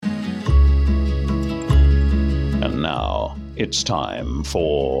And now it's time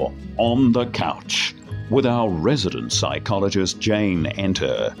for On the Couch with our resident psychologist Jane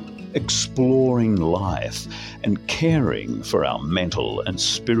Enter, exploring life and caring for our mental and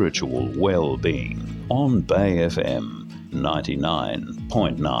spiritual well-being on Bay FM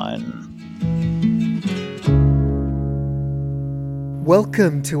 99.9.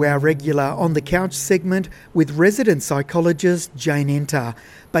 Welcome to our regular On the Couch segment with resident psychologist Jane Enter,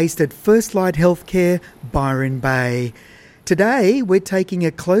 based at First Light Healthcare, Byron Bay. Today we're taking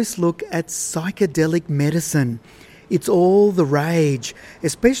a close look at psychedelic medicine. It's all the rage,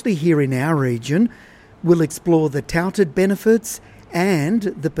 especially here in our region. We'll explore the touted benefits and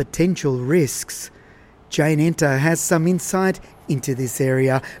the potential risks. Jane Enter has some insight into this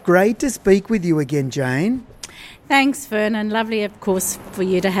area. Great to speak with you again, Jane. Thanks, Vernon. Lovely, of course, for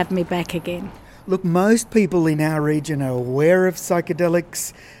you to have me back again. Look, most people in our region are aware of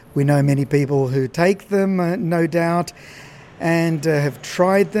psychedelics. We know many people who take them, no doubt, and have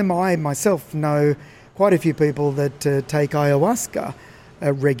tried them. I myself know quite a few people that take ayahuasca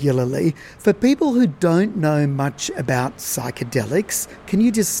regularly. For people who don't know much about psychedelics, can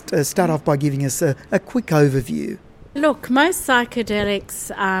you just start off by giving us a quick overview? Look, most psychedelics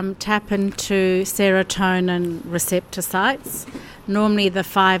tap into serotonin receptor sites, normally the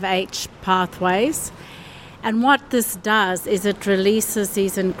 5H pathways. And what this does is it releases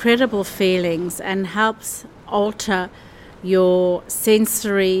these incredible feelings and helps alter your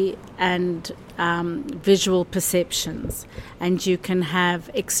sensory and visual perceptions. And you can have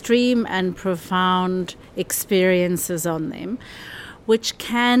extreme and profound experiences on them, which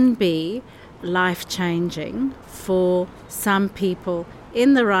can be life-changing for some people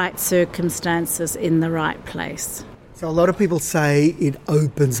in the right circumstances, in the right place. So a lot of people say it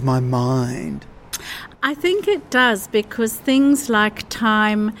opens my mind. I think it does, because things like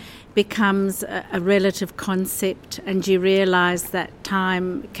time becomes a relative concept, and you realise that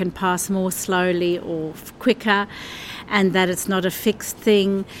time can pass more slowly or quicker, and that it's not a fixed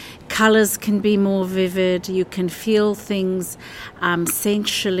thing. Colours can be more vivid. You can feel things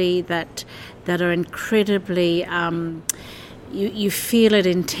sensually that are incredibly, you feel it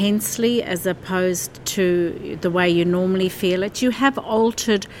intensely as opposed to the way you normally feel it. You have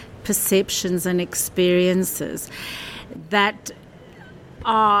altered perceptions and experiences that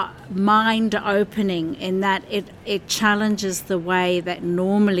are mind-opening in that it challenges the way that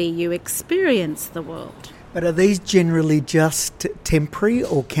normally you experience the world. But are these generally just temporary,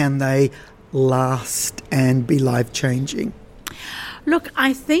 or can they last and be life-changing? Look,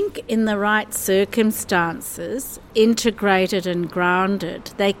 I think in the right circumstances, integrated and grounded,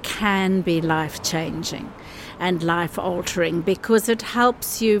 they can be life-changing and life-altering, because it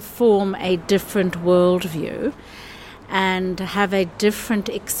helps you form a different worldview and have a different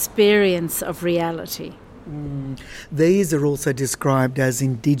experience of reality. These are also described as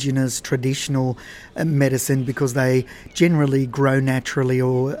indigenous traditional medicine because they generally grow naturally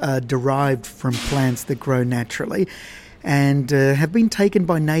or are derived from plants that grow naturally, and have been taken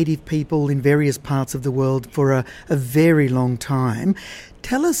by native people in various parts of the world for a very long time.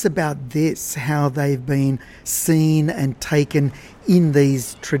 Tell us about this, how they've been seen and taken in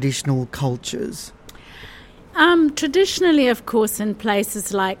these traditional cultures. Traditionally, of course, in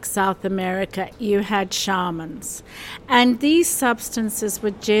places like South America, you had shamans, and these substances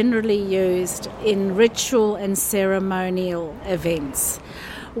were generally used in ritual and ceremonial events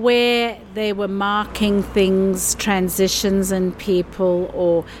where they were marking things, transitions in people,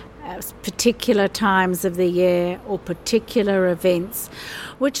 or particular times of the year or particular events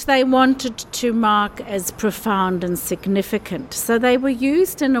which they wanted to mark as profound and significant. So they were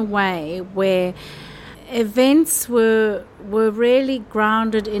used in a way where events were really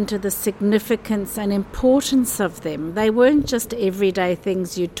grounded into the significance and importance of them. They weren't just everyday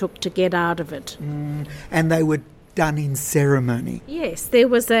things you took to get out of it. And they were done in ceremony. Yes, there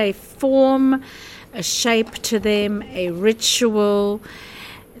was a form, a shape to them, a ritual.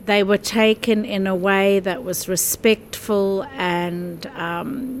 They were taken in a way that was respectful, and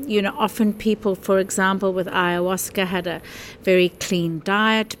often people, for example, with ayahuasca had a very clean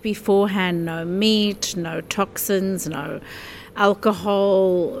diet beforehand, no meat, no toxins, no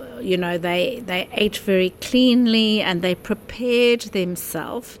alcohol. They ate very cleanly, and they prepared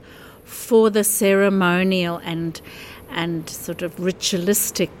themselves for the ceremonial and sort of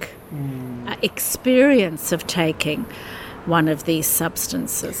ritualistic experience of taking one of these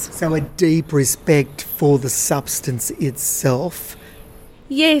substances. So a deep respect for the substance itself.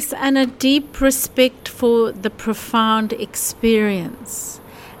 Yes, and a deep respect for the profound experience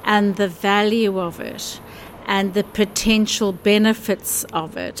and the value of it and the potential benefits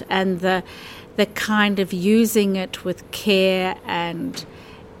of it and the the kind of using it with care and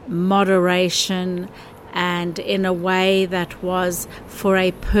moderation and in a way that was for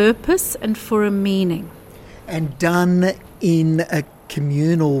a purpose and for a meaning. And done in a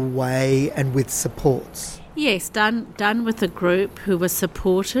communal way and with supports. Yes, done with a group who were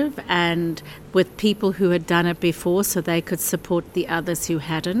supportive and with people who had done it before so they could support the others who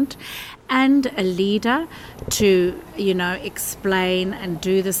hadn't, and a leader to, explain and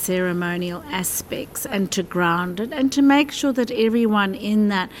do the ceremonial aspects and to ground it and to make sure that everyone in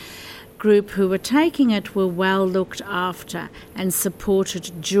that group who were taking it were well looked after and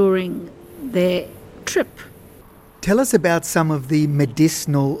supported during their trip. Tell us about some of the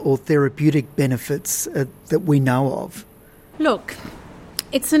medicinal or therapeutic benefits that we know of. Look,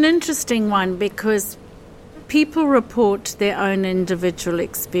 it's an interesting one because people report their own individual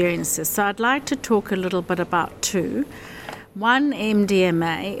experiences. So I'd like to talk a little bit about two. One,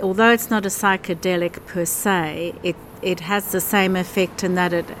 MDMA, although it's not a psychedelic per se, it has the same effect in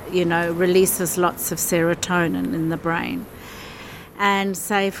that it, releases lots of serotonin in the brain. And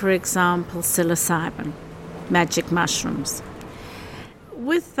say, for example, psilocybin. Magic mushrooms.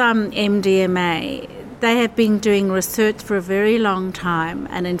 With MDMA, they have been doing research for a very long time,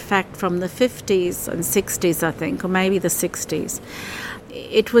 and in fact from the 50s and 60s, I think, or maybe the 60s,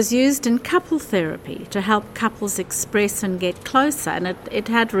 it was used in couple therapy to help couples express and get closer, and it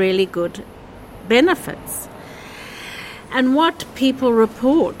had really good benefits. And what people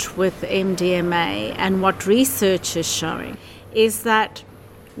report with MDMA and what research is showing is that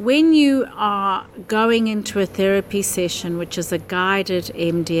when you are going into a therapy session, which is a guided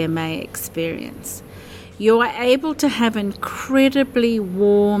MDMA experience, you are able to have incredibly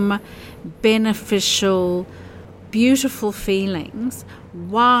warm, beneficial, beautiful feelings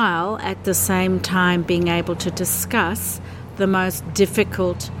while at the same time being able to discuss the most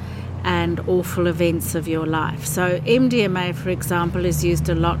difficult and awful events of your life. So MDMA, for example, is used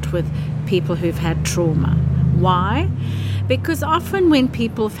a lot with people who've had trauma. Why? Because often when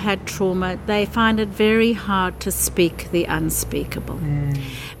people have had trauma, they find it very hard to speak the unspeakable.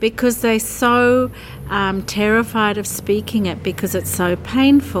 Because they're so terrified of speaking it because it's so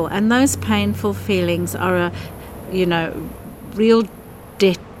painful. And those painful feelings are a, real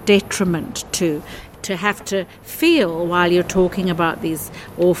detriment to have to feel while you're talking about these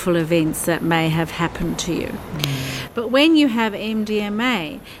awful events that may have happened to you. But when you have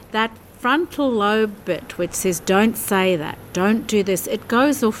MDMA, that frontal lobe bit which says don't say that, don't do this, it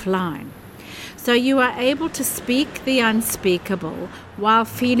goes offline. So you are able to speak the unspeakable while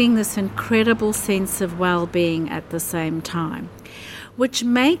feeling this incredible sense of well-being at the same time, which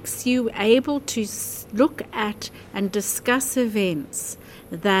makes you able to look at and discuss events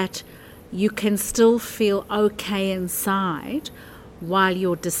that you can still feel okay inside while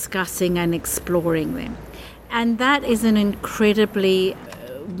you're discussing and exploring them. And that is an incredibly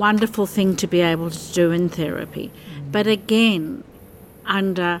wonderful thing to be able to do in therapy. But again,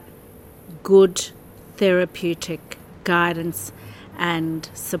 under good therapeutic guidance and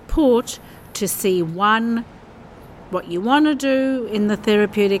support to see, one, what you want to do in the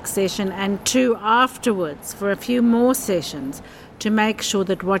therapeutic session, and two, afterwards, for a few more sessions, to make sure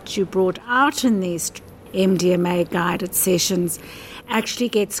that what you brought out in these MDMA guided sessions actually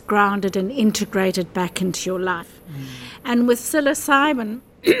gets grounded and integrated back into your life. And with psilocybin,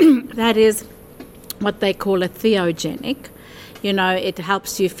 that is what they call a theogenic. It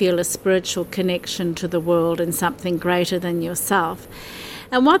helps you feel a spiritual connection to the world and something greater than yourself.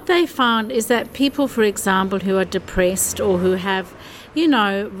 And what they found is that people, for example, who are depressed or who have,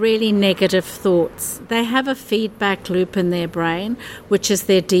 really negative thoughts, they have a feedback loop in their brain, which is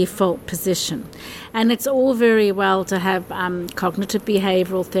their default position. And it's all very well to have cognitive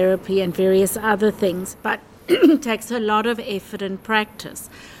behavioral therapy and various other things, but it takes a lot of effort and practice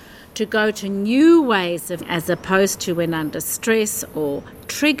to go to new ways of, as opposed to when under stress or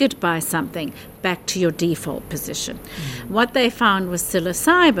triggered by something, back to your default position. What they found with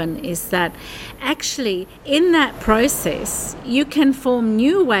psilocybin is that actually in that process you can form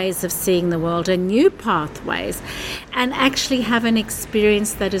new ways of seeing the world and new pathways and actually have an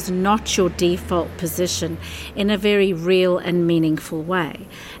experience that is not your default position in a very real and meaningful way.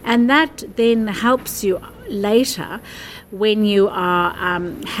 And that then helps you later when you are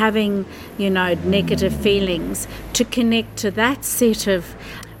having, negative feelings, to connect to that set of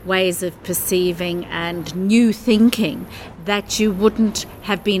ways of perceiving and new thinking that you wouldn't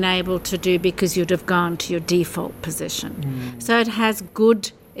have been able to do because you'd have gone to your default position. So it has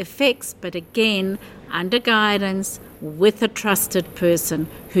good effects, but again, under guidance with a trusted person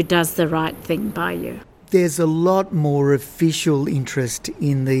who does the right thing by you. There's a lot more official interest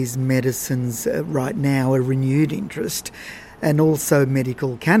in these medicines right now, a renewed interest, and also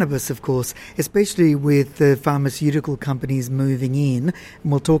medical cannabis, of course, especially with the pharmaceutical companies moving in.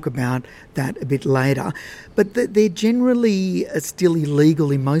 And we'll talk about that a bit later. But they're generally still illegal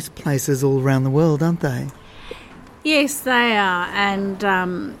in most places all around the world, aren't they? Yes, they are.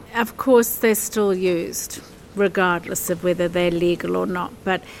 And, of course, they're still used, regardless of whether they're legal or not.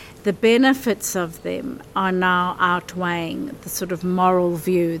 But the benefits of them are now outweighing the sort of moral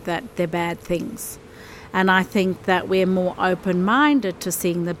view that they're bad things. And I think that we're more open-minded to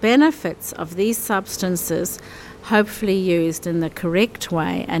seeing the benefits of these substances hopefully used in the correct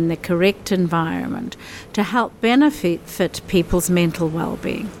way and the correct environment to help benefit people's mental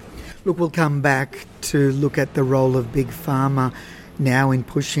well-being. Look, we'll come back to look at the role of Big Pharma now in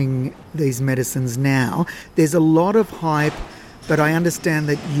pushing these medicines now. There's a lot of hype, but I understand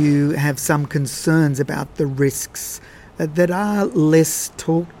that you have some concerns about the risks that are less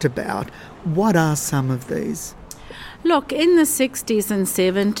talked about. What are some of these? Look, in the 60s and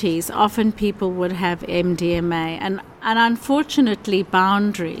 70s, often people would have MDMA, and unfortunately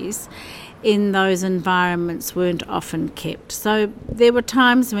boundaries in those environments weren't often kept. So there were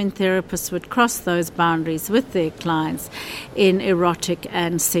times when therapists would cross those boundaries with their clients in erotic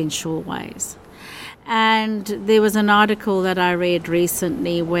and sensual ways. And there was an article that I read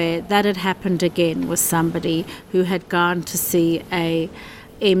recently where that had happened again with somebody who had gone to see a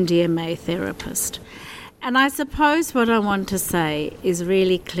MDMA therapist. And I suppose what I want to say is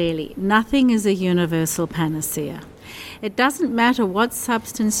really clearly, nothing is a universal panacea. It doesn't matter what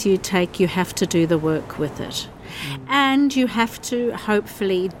substance you take, you have to do the work with it. And you have to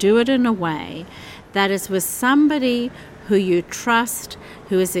hopefully do it in a way that is with somebody who you trust,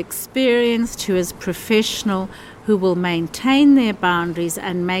 who is experienced, who is professional, who will maintain their boundaries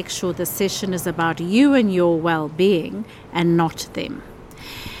and make sure the session is about you and your well-being and not them.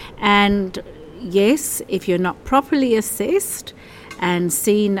 And yes, if you're not properly assessed and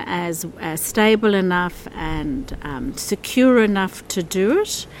seen as stable enough and secure enough to do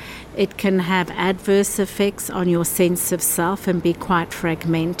it, it can have adverse effects on your sense of self and be quite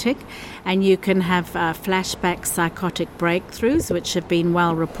fragmentic. And you can have flashback psychotic breakthroughs, which have been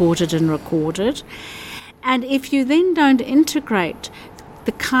well reported and recorded. And if you then don't integrate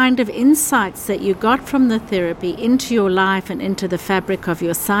the kind of insights that you got from the therapy into your life and into the fabric of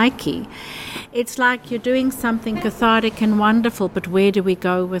your psyche, it's like you're doing something cathartic and wonderful, but where do we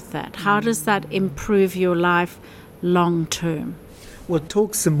go with that? How does that improve your life long term? Well,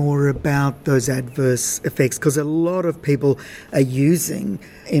 talk some more about those adverse effects, because a lot of people are using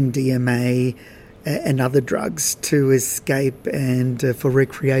MDMA and other drugs to escape and for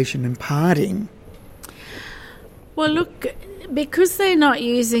recreation and partying. Well, look, because they're not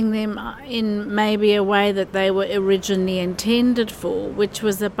using them in maybe a way that they were originally intended for, which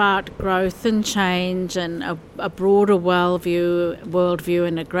was about growth and change and a broader worldview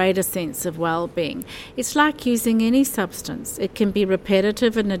and a greater sense of well-being. It's like using any substance. It can be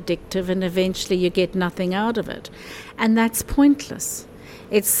repetitive and addictive, and eventually you get nothing out of it. And that's pointless.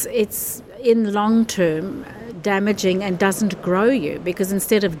 It's in long term damaging and doesn't grow you, because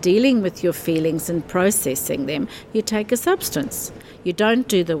instead of dealing with your feelings and processing them, you take a substance. You don't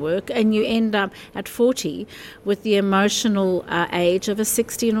do the work, and you end up at 40 with the emotional age of a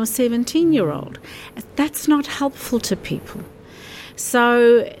 16 or 17-year-old. That's not helpful to people.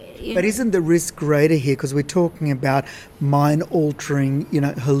 So, but isn't the risk greater here? Because we're talking about mind-altering,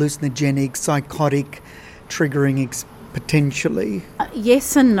 hallucinogenic, psychotic, triggering potentially.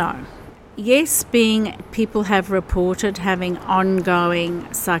 Yes and no. Yes, being people have reported having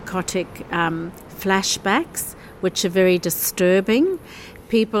ongoing psychotic flashbacks, which are very disturbing.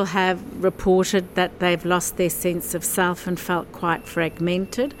 People have reported that they've lost their sense of self and felt quite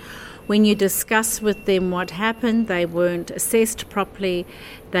fragmented. When you discuss with them what happened, they weren't assessed properly,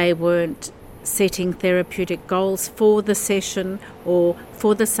 they weren't setting therapeutic goals for the session or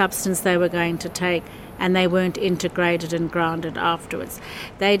for the substance they were going to take, and they weren't integrated and grounded afterwards.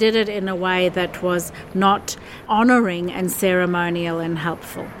 They did it in a way that was not honouring and ceremonial and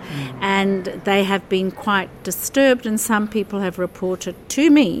helpful. And they have been quite disturbed, and some people have reported to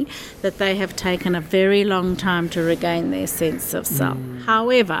me that they have taken a very long time to regain their sense of self.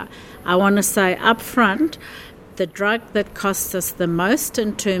 However, I want to say up front, the drug that costs us the most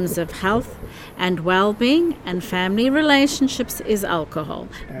in terms of health and well-being and family relationships is alcohol,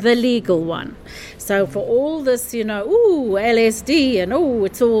 the legal one. So for all this, LSD and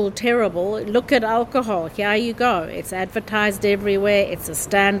it's all terrible, look at alcohol. Here you go. It's advertised everywhere. It's a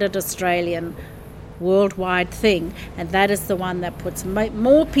standard Australian worldwide thing, and that is the one that puts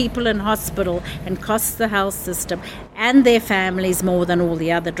more people in hospital and costs the health system and their families more than all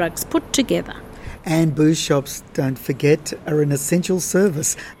the other drugs put together. And booze shops, don't forget, are an essential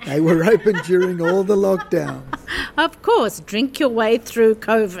service. They were open during all the lockdowns. Of course, drink your way through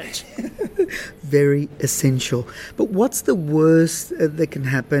COVID. Very essential. But what's the worst that can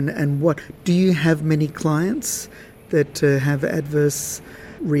happen, and what do you have many clients that have adverse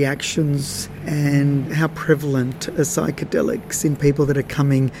reactions, and how prevalent are psychedelics in people that are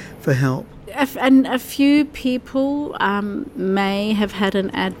coming for help? And a few people may have had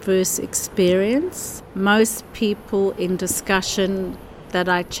an adverse experience. Most people in discussion that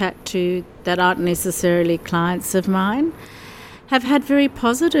I chat to that aren't necessarily clients of mine have had very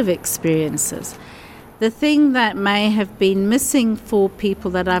positive experiences. The thing that may have been missing for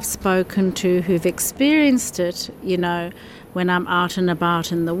people that I've spoken to who've experienced it, when I'm out and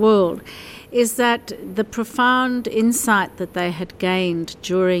about in the world, is that the profound insight that they had gained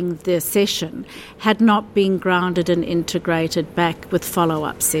during their session had not been grounded and integrated back with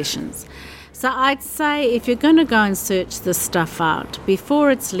follow-up sessions. So I'd say if you're going to go and search this stuff out before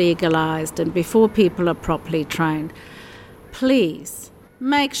it's legalised and before people are properly trained, please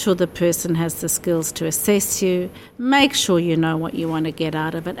make sure the person has the skills to assess you, make sure you know what you want to get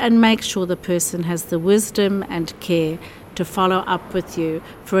out of it, and make sure the person has the wisdom and care to follow up with you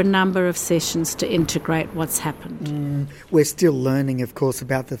for a number of sessions to integrate what's happened. We're still learning, of course,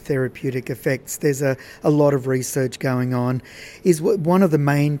 about the therapeutic effects. There's a lot of research going on. Is one of the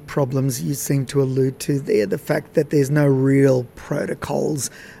main problems you seem to allude to there, the fact that there's no real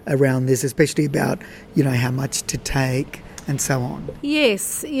protocols around this, especially about, how much to take and so on?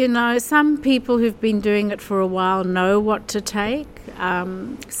 Yes, some people who've been doing it for a while know what to take.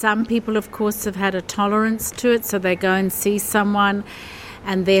 Some people, of course, have had a tolerance to it, so they go and see someone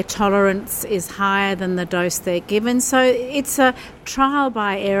and their tolerance is higher than the dose they're given. So it's a trial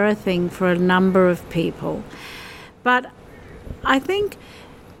by error thing for a number of people. But I think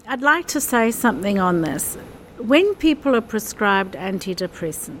I'd like to say something on this. When people are prescribed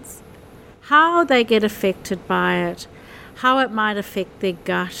antidepressants, how they get affected by it, how it might affect their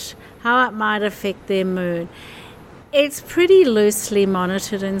gut, how it might affect their mood, it's pretty loosely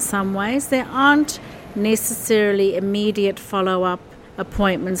monitored in some ways. There aren't necessarily immediate follow-up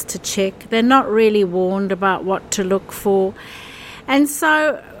appointments to check. They're not really warned about what to look for. And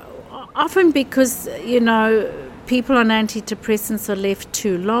so often because, people on antidepressants are left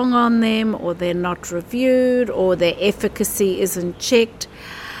too long on them, or they're not reviewed, or their efficacy isn't checked,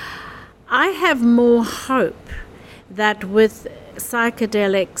 I have more hope that with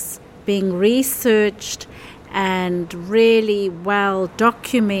psychedelics being researched and really well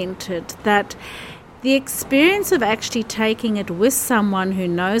documented, that the experience of actually taking it with someone who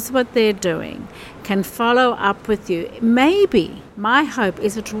knows what they're doing can follow up with you. Maybe my hope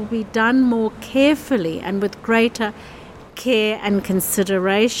is it will be done more carefully and with greater care and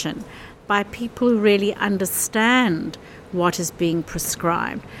consideration by people who really understand what is being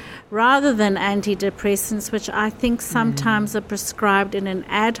prescribed, rather than antidepressants, which I think sometimes are prescribed in an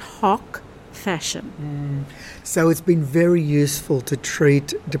ad hoc fashion. So it's been very useful to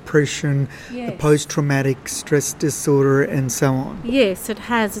treat depression, post-traumatic stress disorder, and so on. Yes, it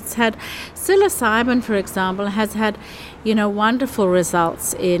has. It's had psilocybin, for example, has had, wonderful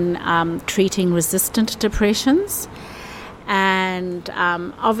results in treating resistant depressions. And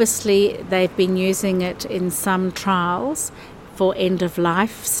obviously they've been using it in some trials for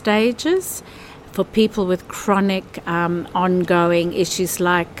end-of-life stages, for people with chronic ongoing issues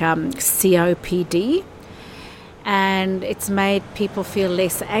like COPD. And it's made people feel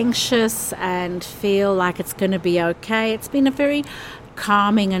less anxious and feel like it's going to be okay. It's been a very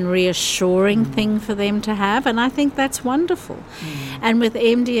calming and reassuring thing for them to have, and I think that's wonderful. And with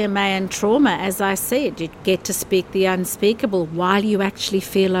MDMA and trauma, as I said, you get to speak the unspeakable while you actually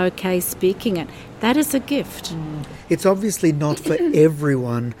feel okay speaking it. That is a gift. It's obviously not for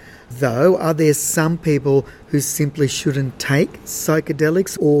everyone, though. Are there some people who simply shouldn't take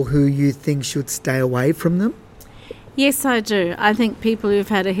psychedelics, or who you think should stay away from them? Yes, I do. I think people who've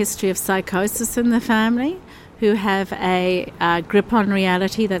had a history of psychosis in the family, who have a grip on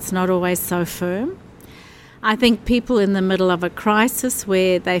reality that's not always so firm. I think people in the middle of a crisis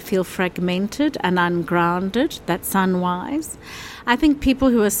where they feel fragmented and ungrounded, that's unwise. I think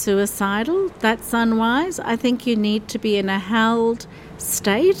people who are suicidal, that's unwise. I think you need to be in a held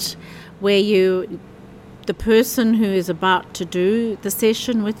state where the the person who is about to do the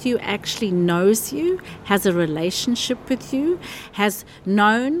session with you actually knows you, has a relationship with you, has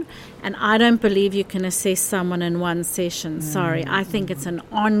known. And I don't believe you can assess someone in one session. Sorry, I think it's an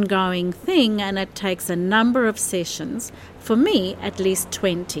ongoing thing, and it takes a number of sessions, for me at least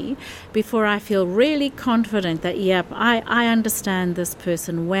 20, before I feel really confident that, yep, I understand this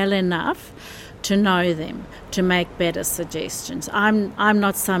person well enough to know them, to make better suggestions. I'm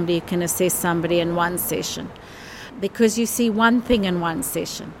not somebody who can assess somebody in one session, because you see one thing in one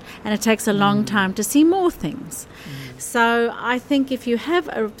session, and it takes a long time to see more things. So I think if you have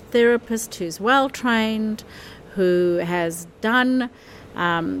a therapist who's well trained, who has done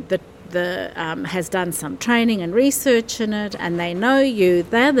has done some training and research in it, and they know you,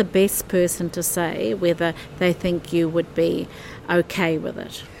 they're the best person to say whether they think you would be okay with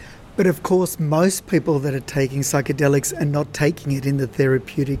it. But of course, most people that are taking psychedelics are not taking it in the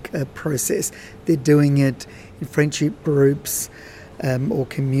therapeutic process. They're doing it in friendship groups or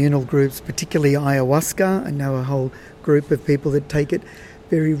communal groups, particularly ayahuasca. I know a whole group of people that take it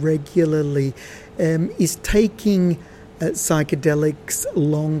very regularly. Is taking psychedelics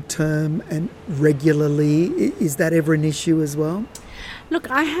long-term and regularly, is that ever an issue as well?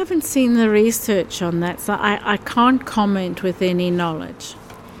 Look, I haven't seen the research on that, so I can't comment with any knowledge.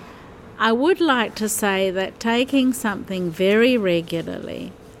 I would like to say that taking something very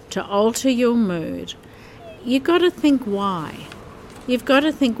regularly to alter your mood, you've got to think why. You've got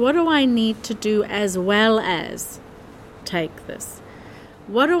to think, what do I need to do as well as take this?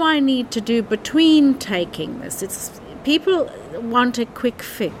 What do I need to do between taking this? People want a quick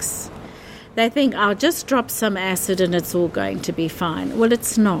fix. They think, I'll just drop some acid and it's all going to be fine. Well,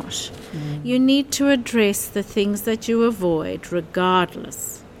 it's not. You need to address the things that you avoid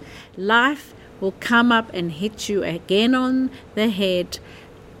regardless. Life will come up and hit you again on the head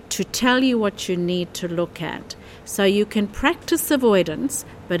to tell you what you need to look at. So you can practice avoidance,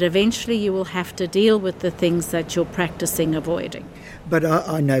 but eventually you will have to deal with the things that you're practicing avoiding. But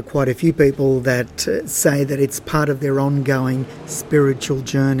I know quite a few people that say that it's part of their ongoing spiritual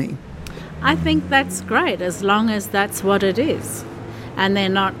journey. I think that's great, as long as that's what it is. And they're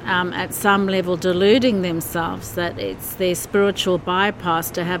not at some level deluding themselves that it's their spiritual bypass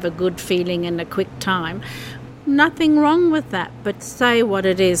to have a good feeling in a quick time. Nothing wrong with that, but say what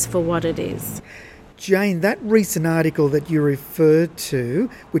it is for what it is. Jane, that recent article that you referred to,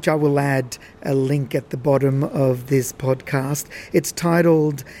 which I will add a link at the bottom of this podcast, it's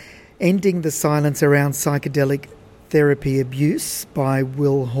titled Ending the Silence Around Psychedelic Therapy Abuse by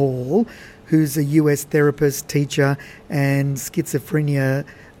Will Hall, who's a US therapist, teacher and schizophrenia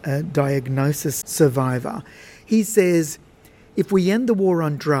diagnosis survivor. He says, if we end the war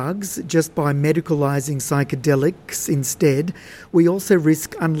on drugs just by medicalising psychedelics instead, we also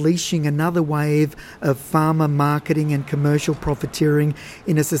risk unleashing another wave of pharma marketing and commercial profiteering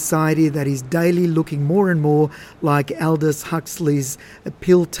in a society that is daily looking more and more like Aldous Huxley's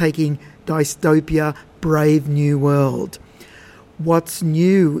pill-taking dystopia, Brave New World. What's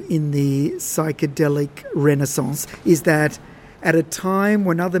new in the psychedelic renaissance is that at a time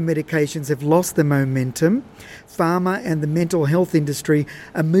when other medications have lost their momentum, pharma and the mental health industry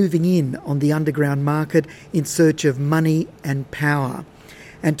are moving in on the underground market in search of money and power.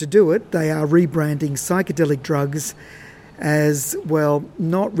 And to do it, they are rebranding psychedelic drugs as, well,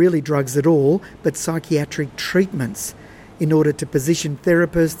 not really drugs at all, but psychiatric treatments, in order to position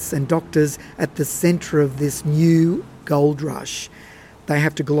therapists and doctors at the centre of this new gold rush. They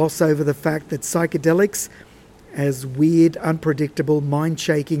have to gloss over the fact that psychedelics, as weird, unpredictable,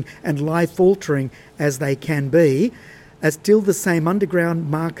 mind-shaking and life-altering as they can be, are still the same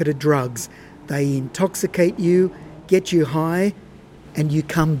underground marketed drugs. They intoxicate you, get you high, and you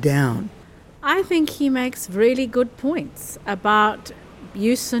come down. I think he makes really good points about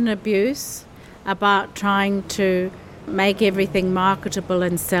use and abuse, about trying to make everything marketable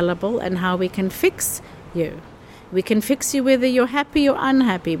and sellable, and how we can fix you. We can fix you whether you're happy or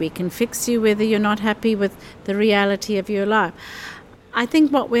unhappy. We can fix you whether you're not happy with the reality of your life. I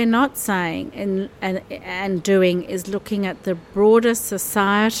think what we're not saying and doing is looking at the broader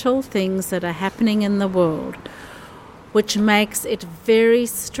societal things that are happening in the world, which makes it very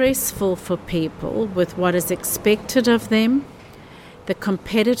stressful for people with what is expected of them, the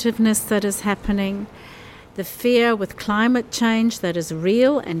competitiveness that is happening, the fear with climate change that is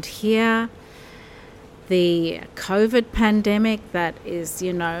real and here, the COVID pandemic that is,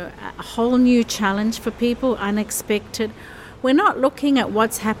 a whole new challenge for people, unexpected. We're not looking at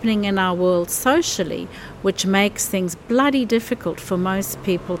what's happening in our world socially, which makes things bloody difficult for most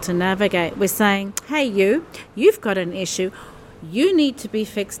people to navigate. We're saying, hey, you've got an issue. you need to be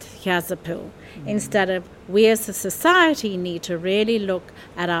fixed, here's a pill. Instead of we as a society need to really look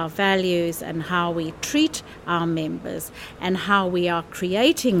at our values and how we treat our members and how we are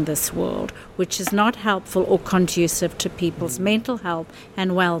creating this world which is not helpful or conducive to people's mental health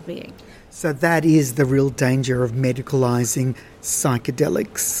and well-being. So that is the real danger of medicalising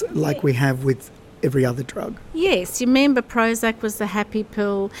psychedelics like we have with every other drug. Yes, you remember Prozac was the happy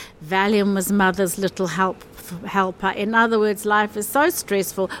pill, Valium was mother's little helper. In other words, life is so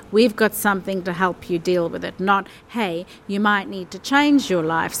stressful, we've got something to help you deal with it. Not, hey, you might need to change your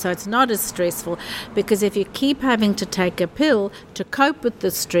life so it's not as stressful. Because if you keep having to take a pill to cope with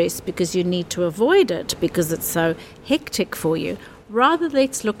the stress because you need to avoid it because it's so hectic for you, rather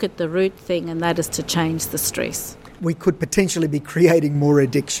let's look at the root thing, and that is to change the stress. We could potentially be creating more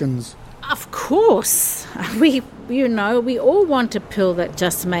addictions. Of course. We all want a pill that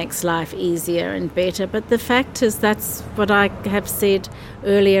just makes life easier and better, but the fact is that's what I have said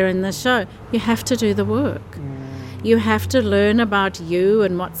earlier in the show. You have to do the work. You have to learn about you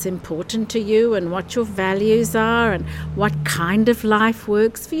and what's important to you and what your values are and what kind of life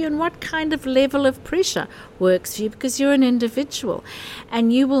works for you and what kind of level of pressure works for you, because you're an individual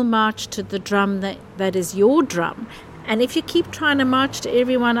and you will march to the drum that is your drum. And if you keep trying to march to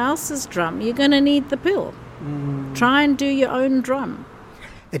everyone else's drum, you're going to need the pill. Try and do your own drum.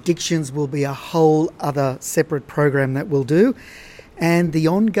 Addictions will be a whole other separate program that we'll do. And the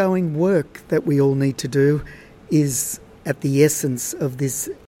ongoing work that we all need to do is at the essence of this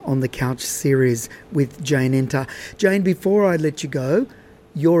On the Couch series with Jane Enter. Jane, before I let you go,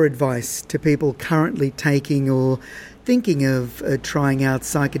 your advice to people currently taking or thinking of trying out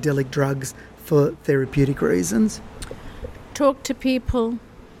psychedelic drugs for therapeutic reasons? Talk to people,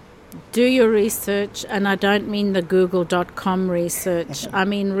 do your research, and I don't mean the google.com research, I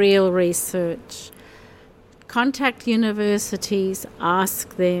mean real research. Contact universities,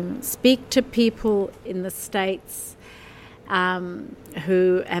 ask them, speak to people in the States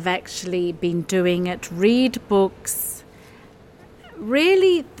who have actually been doing it, read books,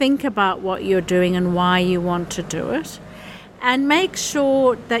 really think about what you're doing and why you want to do it. And make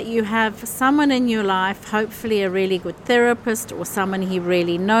sure that you have someone in your life, hopefully a really good therapist or someone who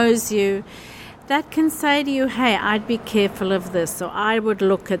really knows you, that can say to you, hey, I'd be careful of this, or I would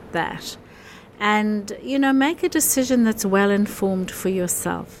look at that. And, make a decision that's well-informed for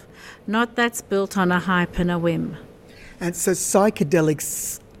yourself, not that's built on a hype and a whim. And so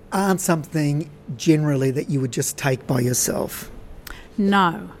psychedelics aren't something generally that you would just take by yourself?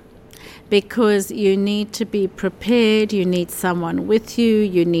 No. Because you need to be prepared, you need someone with you,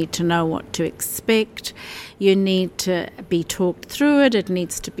 you need to know what to expect, you need to be talked through it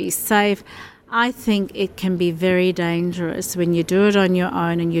needs to be safe. I think it can be very dangerous when you do it on your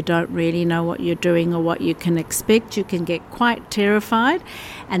own and you don't really know what you're doing or what you can expect. You can get quite terrified,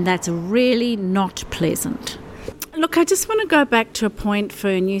 and that's really not pleasant. Look, I just want to go back to a point,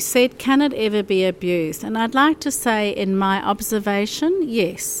 Fern. You said, can it ever be abused? And I'd like to say, in my observation,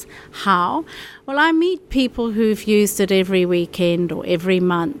 yes. How? Well, I meet people who've used it every weekend or every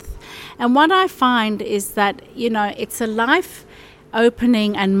month. And what I find is that, it's a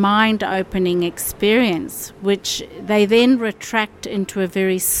life-opening and mind-opening experience, which they then retract into a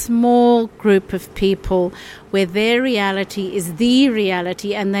very small group of people where their reality is the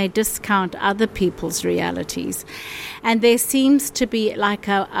reality and they discount other people's realities. And there seems to be like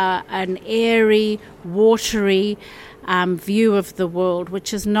an airy, watery view of the world,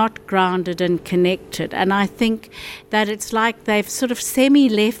 which is not grounded and connected. And I think that it's like they've sort of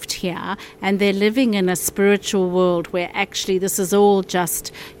semi-left here and they're living in a spiritual world where actually this is all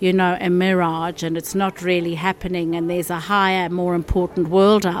just, a mirage and it's not really happening, and there's a higher, more important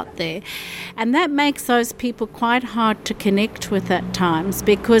world out there. And that makes those people quite hard to connect with at times,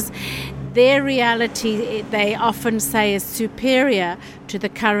 because their reality, they often say, is superior to the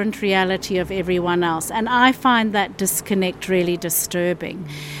current reality of everyone else. And I find that disconnect really disturbing,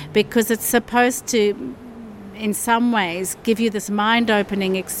 because it's supposed to, in some ways, give you this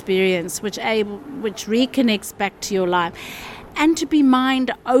mind-opening experience which reconnects back to your life, and to be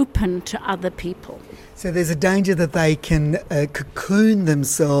mind open to other people. So there's a danger that they can cocoon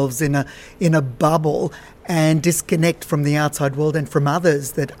themselves in a bubble and disconnect from the outside world and from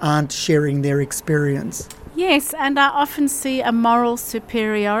others that aren't sharing their experience. Yes, and I often see a moral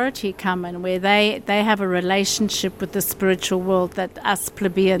superiority come in, where they have a relationship with the spiritual world that us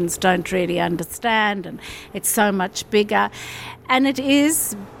plebeians don't really understand, and it's so much bigger. And it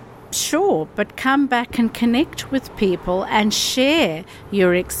is, sure, but come back and connect with people and share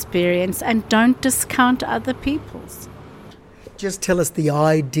your experience, and don't discount other people's. Just tell us the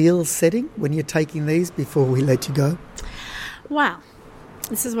ideal setting when you're taking these before we let you go. Well,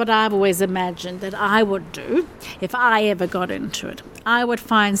 this is what I've always imagined that I would do if I ever got into it. I would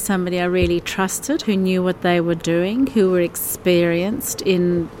find somebody I really trusted, who knew what they were doing, who were experienced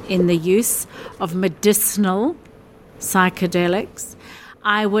in the use of medicinal psychedelics.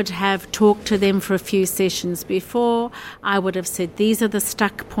 I would have talked to them for a few sessions before. I would have said, these are the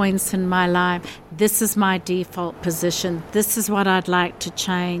stuck points in my life. This is my default position. This is what I'd like to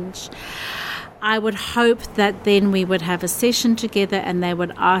change. I would hope that then we would have a session together and they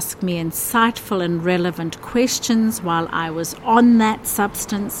would ask me insightful and relevant questions while I was on that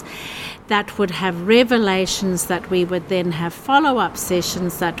substance that would have revelations, that we would then have follow-up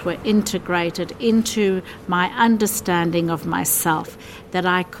sessions that were integrated into my understanding of myself, that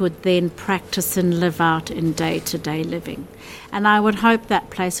I could then practice and live out in day-to-day living. And I would hope that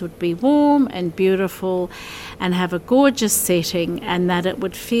place would be warm and beautiful and have a gorgeous setting, and that it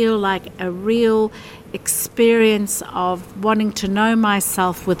would feel like a real experience of wanting to know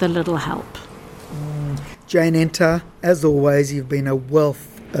myself with a little help. Jane Enter, as always, you've been a wealth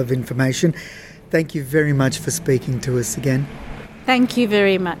of information. Thank you very much for speaking to us again. Thank you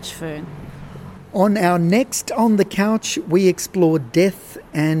very much, Fern. On our next On the Couch, we explore death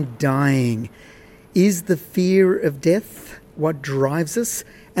and dying. Is the fear of death what drives us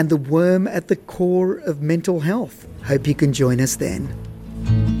and the worm at the core of mental health? Hope you can join us then.